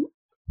you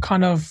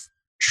kind of,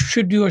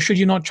 should you or should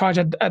you not charge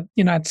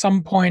at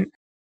some point.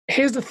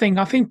 Here's the thing.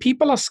 I think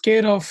people are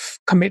scared of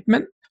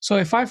commitment. So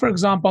if for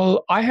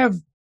example, I have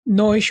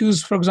no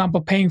issues, for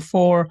example, paying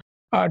for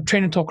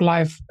Trainer Talk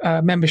Live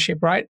membership,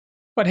 right?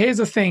 But here's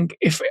the thing.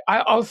 If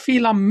I'll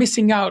feel I'm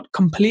missing out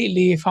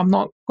completely if I'm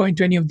not going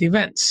to any of the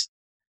events,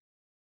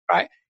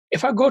 right?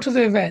 If I go to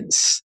the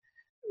events,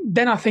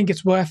 then I think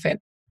it's worth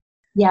it.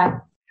 Yeah.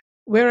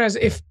 Whereas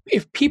if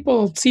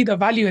people see the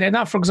value in it,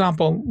 now, for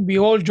example, we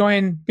all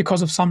join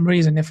because of some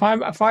reason. If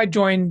I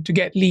join to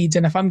get leads,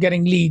 and if I'm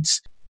getting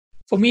leads,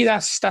 for me,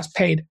 that's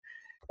paid.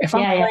 If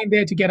I'm going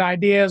there to get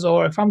ideas,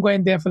 or if I'm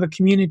going there for the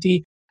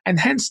community, and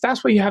hence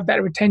that's where you have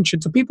that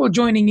retention. So people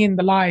joining in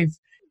the live,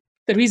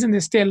 the reason they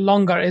stay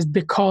longer is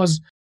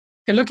because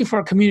they're looking for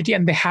a community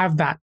and they have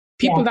that.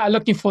 People that are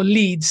looking for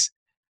leads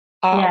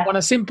want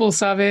a simple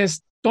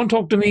service. Don't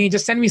talk to me,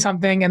 just send me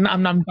something and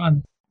I'm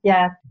done.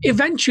 Yeah.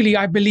 Eventually,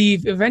 I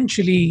believe,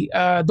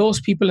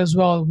 those people as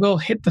well will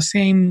hit the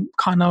same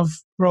kind of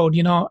road.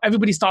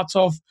 Everybody starts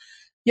off,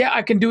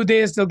 I can do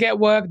this. They'll get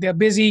work. They're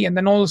busy. And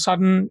then all of a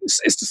sudden,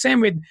 it's the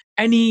same with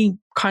any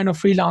kind of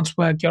freelance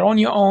work. You're on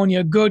your own.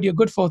 You're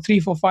good for 3,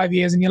 4, 5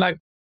 years. And you're like,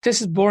 this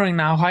is boring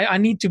now. I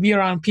need to be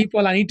around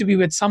people. I need to be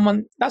with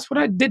someone. That's what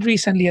I did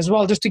recently as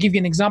well. Just to give you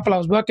an example, I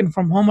was working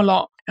from home a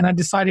lot. And I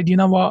decided, you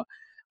know what?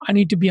 I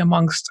need to be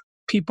amongst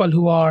people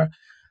who are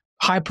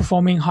high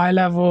performing, high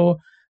level.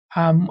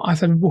 I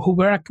said,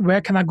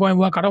 where can I go and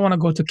work? I don't want to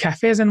go to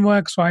cafes and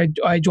work. So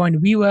I joined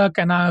WeWork,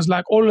 and I was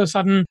like, all of a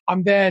sudden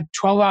I'm there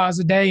 12 hours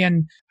a day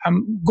and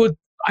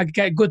I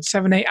get good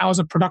 7, 8 hours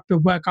of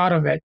productive work out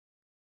of it.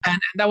 And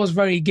that was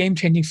very game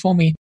changing for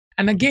me.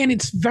 And again,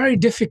 it's very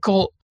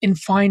difficult in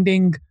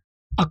finding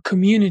a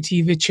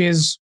community which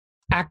is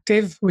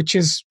active, which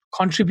is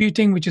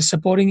contributing, which is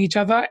supporting each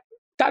other.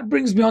 That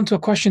brings me on to a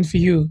question for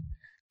you.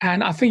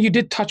 And I think you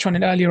did touch on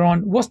it earlier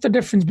on. What's the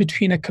difference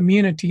between a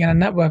community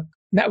and a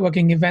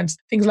networking events,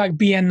 things like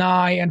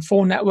BNI and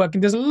phone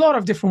networking? There's a lot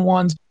of different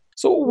ones.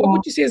 So what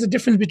would you say is the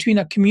difference between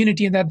a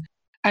community and that?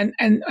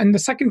 And the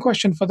second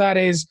question for that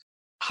is,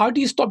 how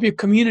do you stop your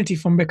community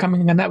from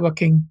becoming a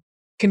networking?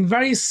 Can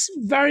very,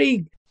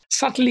 very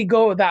subtly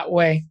go that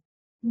way.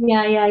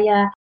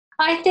 Yeah.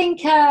 I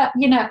think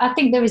I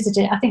think there is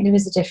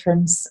a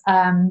difference.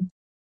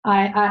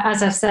 I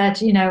as I've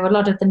said, a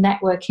lot of the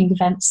networking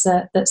events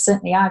that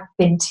certainly I've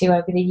been to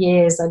over the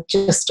years are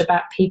just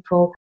about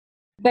people.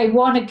 They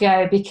want to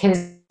go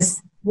because,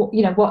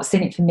 what's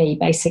in it for me,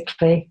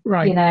 basically.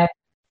 Right. And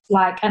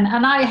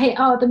I hear,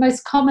 the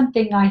most common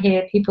thing I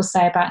hear people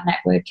say about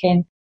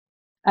networking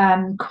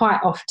quite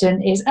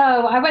often is,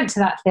 I went to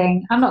that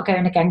thing, I'm not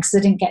going again because I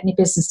didn't get any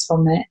business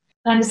from it.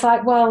 And it's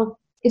like, well,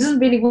 it doesn't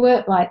really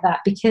work like that,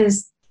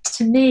 because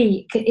to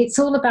me, it's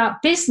all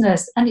about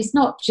business and it's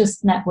not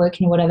just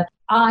networking or whatever.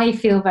 I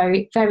feel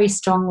very, very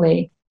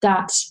strongly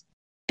that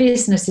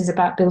business is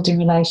about building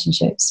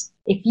relationships.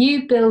 If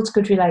you build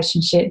good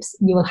relationships,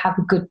 you will have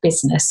a good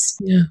business.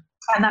 Yeah.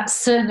 And that's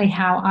certainly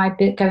how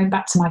going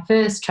back to my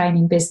first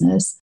training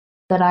business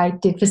that I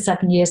did for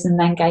 7 years and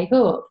then gave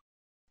up.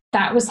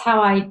 That was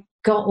how I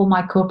got all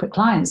my corporate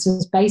clients,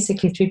 was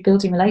basically through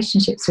building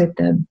relationships with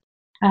them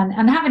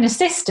and having a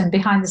system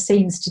behind the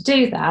scenes to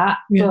do that.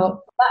 Yeah. But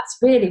that's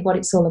really what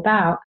it's all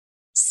about.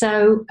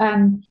 So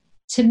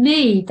to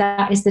me,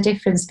 that is the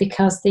difference,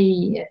 because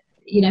a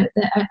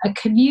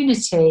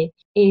community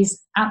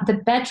is at the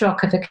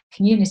bedrock of a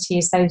community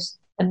is those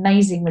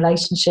amazing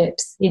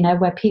relationships,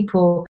 where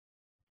people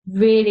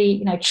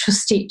really,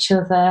 trust each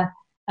other,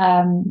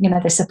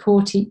 they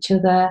support each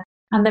other,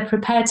 and they're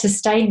prepared to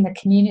stay in the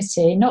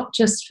community, not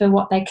just for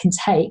what they can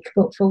take,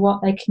 but for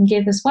what they can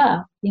give as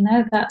well.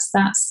 That's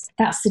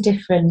the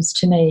difference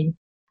to me.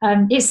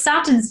 It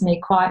saddens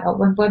me quite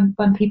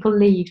when people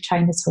leave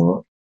Trainer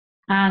Talk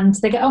and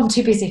they go, I'm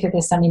too busy for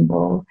this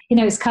anymore.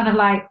 It's kind of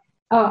like,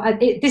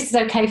 this is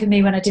okay for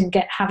me when I didn't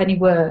have any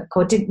work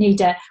or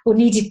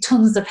needed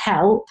tons of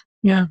help.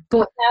 Yeah.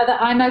 But now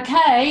that I'm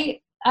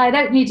okay, I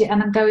don't need it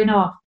and I'm going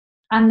off.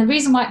 And the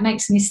reason why it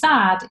makes me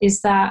sad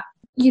is that,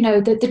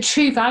 the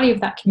true value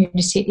of that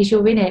community is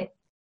you're in it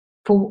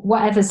for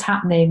whatever's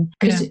happening.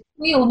 Because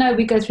we all know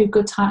we go through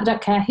good times. I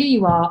don't care who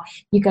you are.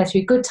 You go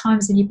through good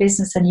times in your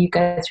business and you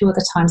go through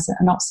other times that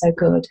are not so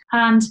good.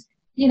 And,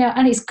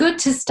 and it's good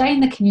to stay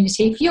in the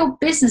community. If your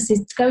business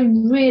is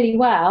going really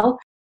well,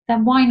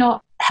 then why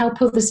not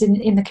help others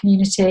in the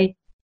community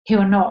who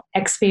are not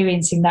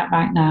experiencing that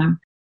right now?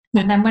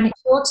 And then when it's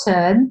your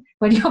turn,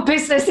 when your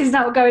business is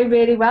not going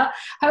really well,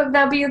 I hope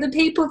there'll be other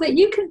people that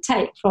you can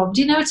take from. Do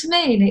you know what I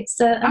mean?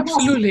 It's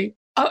absolutely.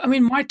 I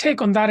mean, my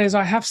take on that is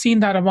I have seen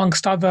that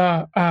amongst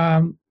other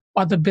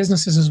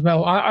businesses as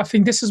well. I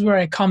think this is where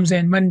it comes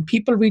in when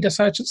people reach a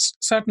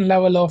certain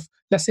level of,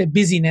 let's say,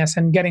 busyness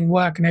and getting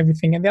work and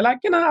everything, and they're like,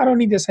 I don't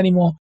need this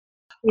anymore.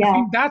 Yeah. I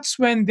think that's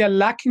when they're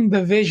lacking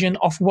the vision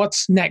of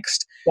what's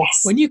next.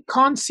 Yes. When you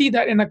can't see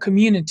that in a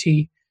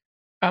community,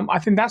 I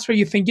think that's where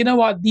you think, you know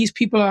what, these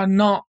people are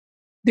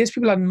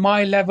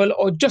my level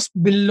or just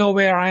below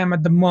where I am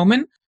at the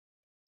moment.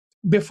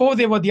 Before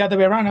they were the other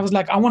way around, I was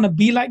like, I want to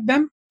be like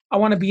them. I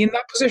want to be in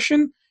that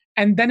position.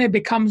 And then it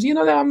becomes,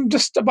 I'm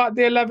just about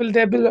their level.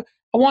 They're below.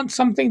 I want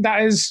something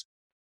that is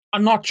a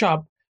notch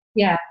up.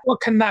 Yeah.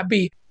 What can that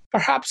be?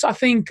 Perhaps I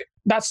think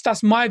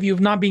that's my view of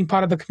not being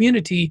part of the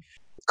community.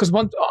 Because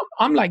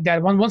I'm like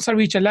that. Once I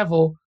reach a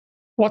level,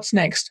 what's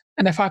next?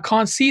 And if I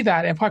can't see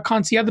that, if I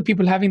can't see other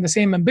people having the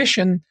same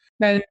ambition,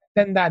 then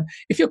that.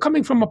 If you're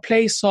coming from a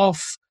place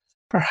of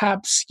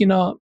perhaps,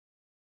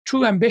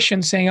 true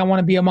ambition, saying I want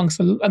to be amongst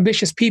the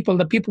ambitious people,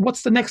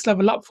 what's the next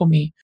level up for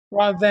me?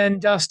 Rather than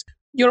just,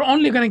 you're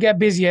only going to get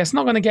busier. It's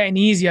not going to get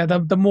any easier.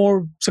 The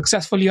more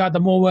successful you are, the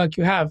more work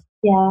you have.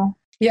 Yeah.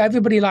 yeah,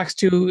 everybody likes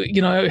to,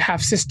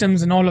 have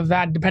systems and all of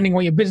that. Depending on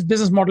what your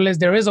business model is,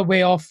 there is a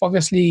way of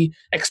obviously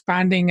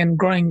expanding and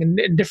growing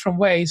in different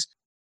ways.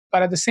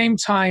 But at the same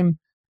time,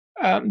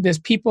 there's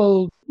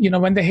people,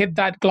 when they hit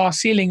that glass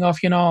ceiling of,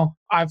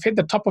 I've hit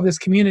the top of this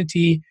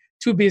community,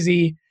 too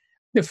busy,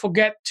 they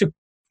forget to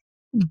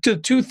do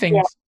two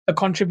things: the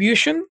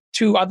contribution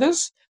to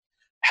others,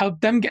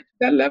 help them get to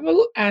that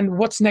level, and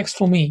what's next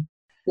for me.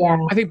 Yeah.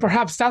 I think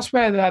perhaps that's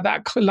where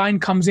that line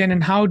comes in.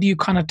 And how do you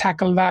kind of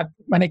tackle that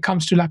when it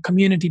comes to like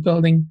community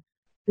building?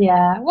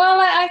 Yeah, well,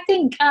 I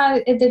think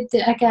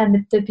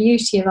the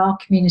beauty of our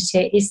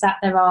community is that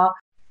there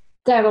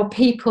are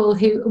people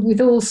who, with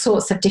all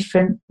sorts of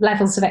different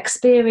levels of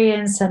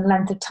experience and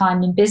length of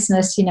time in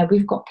business.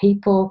 We've got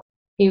people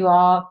who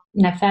are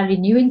fairly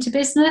new into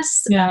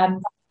business. Yeah.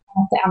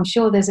 I'm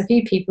sure there's a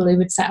few people who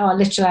would say, "Oh,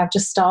 literally, I've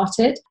just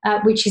started,"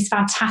 which is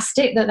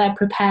fantastic that they're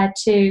prepared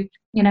to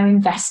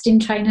invest in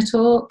Trainer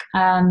Talk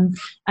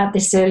at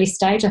this early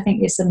stage. I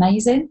think it's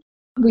amazing.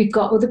 We've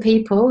got other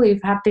people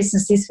who've had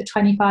businesses for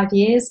 25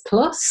 years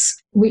plus,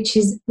 which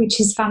is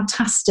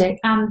fantastic.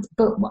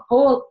 But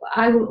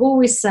I will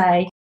always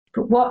say,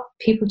 but what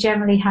people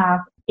generally have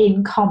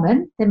in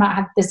common,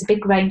 there's a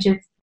big range of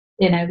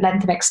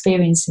length of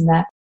experience in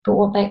there, but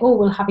what they all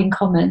will have in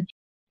common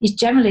is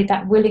generally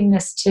that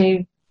willingness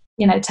to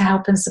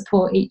help and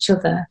support each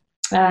other.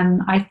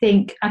 I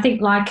think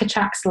like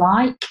attracts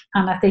like,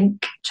 and I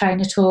think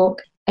Trainer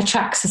Talk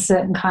attracts a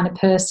certain kind of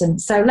person.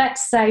 So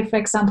let's say, for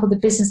example, the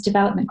business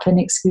development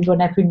clinics we run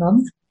every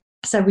month.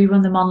 So we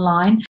run them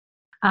online,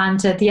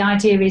 and the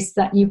idea is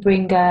that you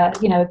bring a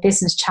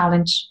business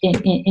challenge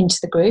into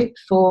the group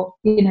for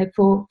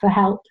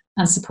help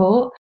and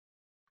support.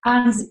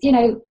 And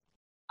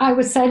I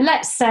would say,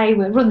 let's say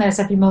we run those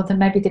every month, and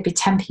maybe there'd be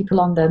 10 people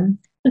on them.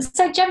 And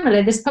so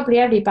generally, there's probably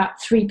only about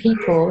 3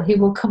 people who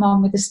will come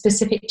on with a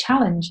specific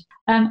challenge.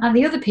 And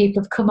the other people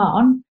have come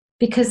on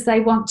because they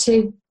want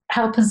to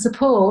help and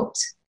support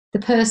the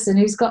person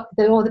who's got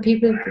the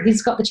people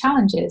who's got the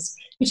challenges,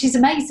 which is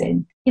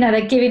amazing.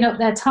 They're giving up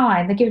their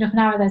time. They're giving up an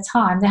hour of their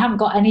time. They haven't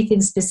got anything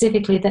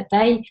specifically that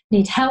they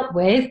need help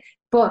with,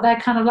 but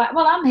they're kind of like,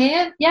 well, I'm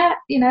here. Yeah,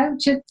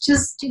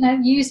 just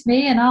use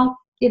me, and I'll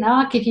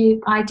give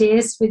you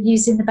ideas with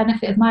using the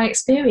benefit of my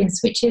experience,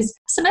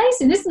 it's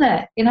amazing, isn't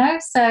it?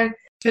 So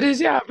it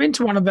is. Yeah, I've been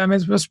to one of them.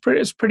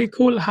 It's pretty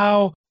cool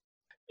how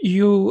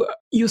you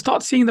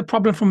start seeing the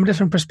problem from a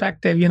different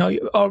perspective.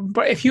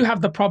 But if you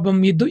have the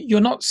problem,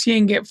 you're not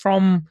seeing it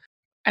from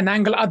an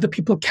angle other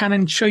people can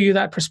and show you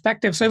that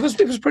perspective. So it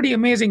was pretty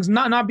amazing.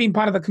 Not being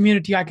part of the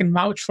community, I can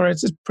vouch for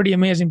it. It's pretty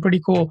amazing, pretty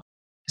cool.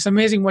 It's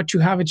amazing what you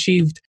have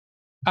achieved,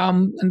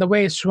 and the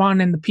way it's run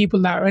and the people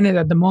that are in it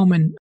at the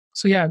moment.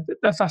 So yeah,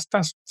 that's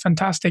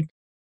fantastic.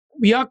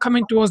 We are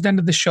coming towards the end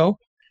of the show.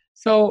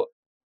 So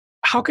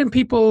how can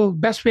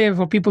best way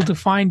for people to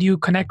find you,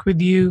 connect with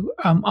you,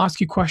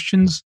 ask you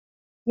questions?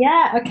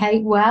 Yeah, okay.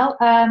 Well,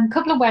 a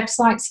couple of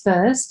websites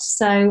first.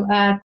 So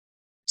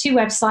 2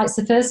 websites.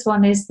 The first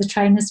one is the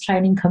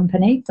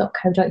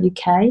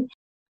trainerstrainingcompany.co.uk,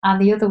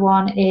 and the other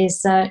one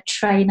is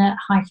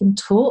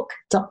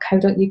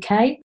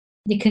trainer-talk.co.uk.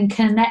 You can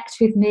connect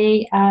with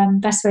me.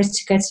 Best way is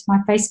to go to my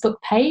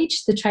Facebook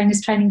page, The Trainers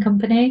Training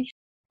Company.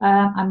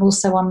 I'm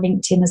also on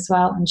LinkedIn as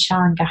well, and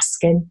Sharon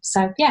Gaskin.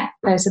 So yeah,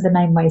 those are the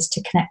main ways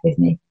to connect with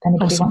me if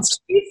anybody wants to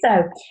do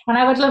so. And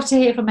I would love to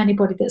hear from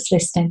anybody that's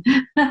listening.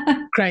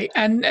 Great.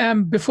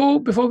 And before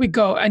we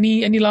go,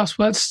 any last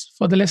words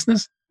for the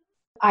listeners?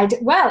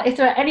 Well, if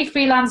there are any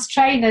freelance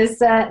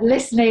trainers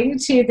listening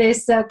to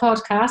this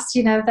podcast,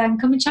 then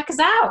come and check us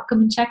out.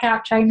 Come and check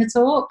out Trainer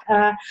Talk,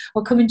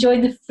 or come and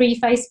join the free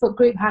Facebook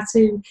group, How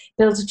to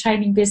Build a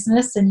Training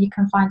Business, and you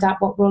can find out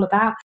what we're all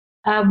about.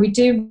 We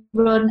do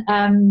run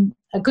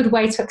a good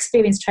way to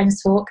experience Trainer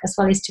Talk, as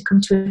well as to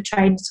come to a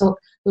Trainer Talk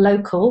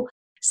local.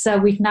 So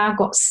we've now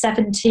got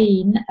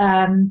 17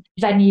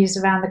 venues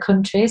around the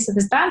country. So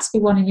there's bound to be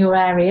one in your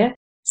area.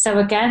 So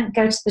again,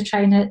 go to the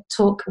Trainer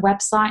Talk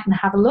website and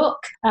have a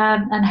look,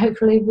 and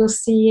hopefully we'll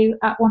see you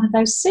at one of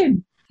those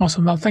soon.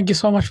 Awesome. Well, thank you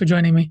so much for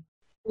joining me.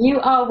 You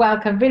are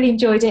welcome. Really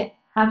enjoyed it.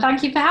 And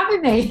thank you for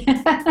having me.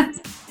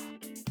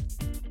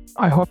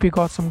 I hope you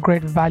got some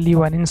great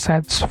value and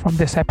insights from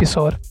this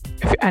episode.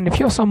 If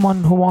you're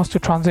someone who wants to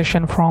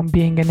transition from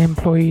being an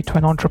employee to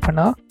an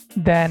entrepreneur,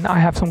 then I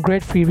have some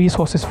great free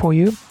resources for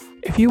you.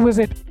 If you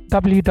visit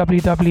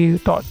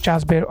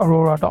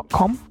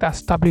www.jasbiraurora.com,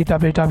 that's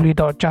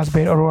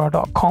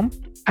www.jasbiraurora.com,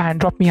 and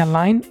drop me a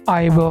line,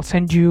 I will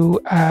send you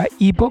an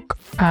ebook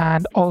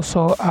and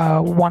also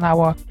a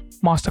 1-hour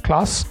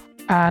masterclass.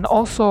 And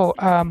also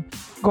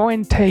go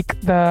and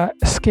take the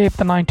Escape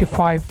the 9 to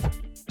 5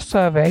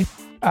 survey,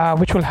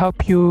 which will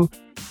help you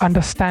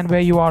understand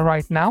where you are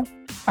right now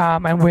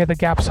and where the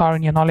gaps are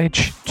in your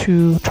knowledge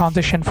to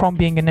transition from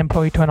being an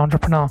employee to an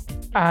entrepreneur.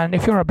 And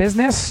if you're a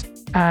business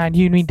and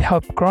you need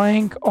help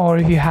growing, or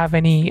if you have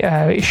any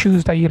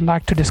issues that you'd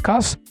like to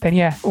discuss,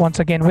 then once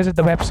again, visit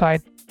the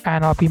website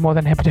and I'll be more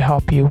than happy to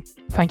help you.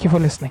 Thank you for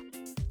listening.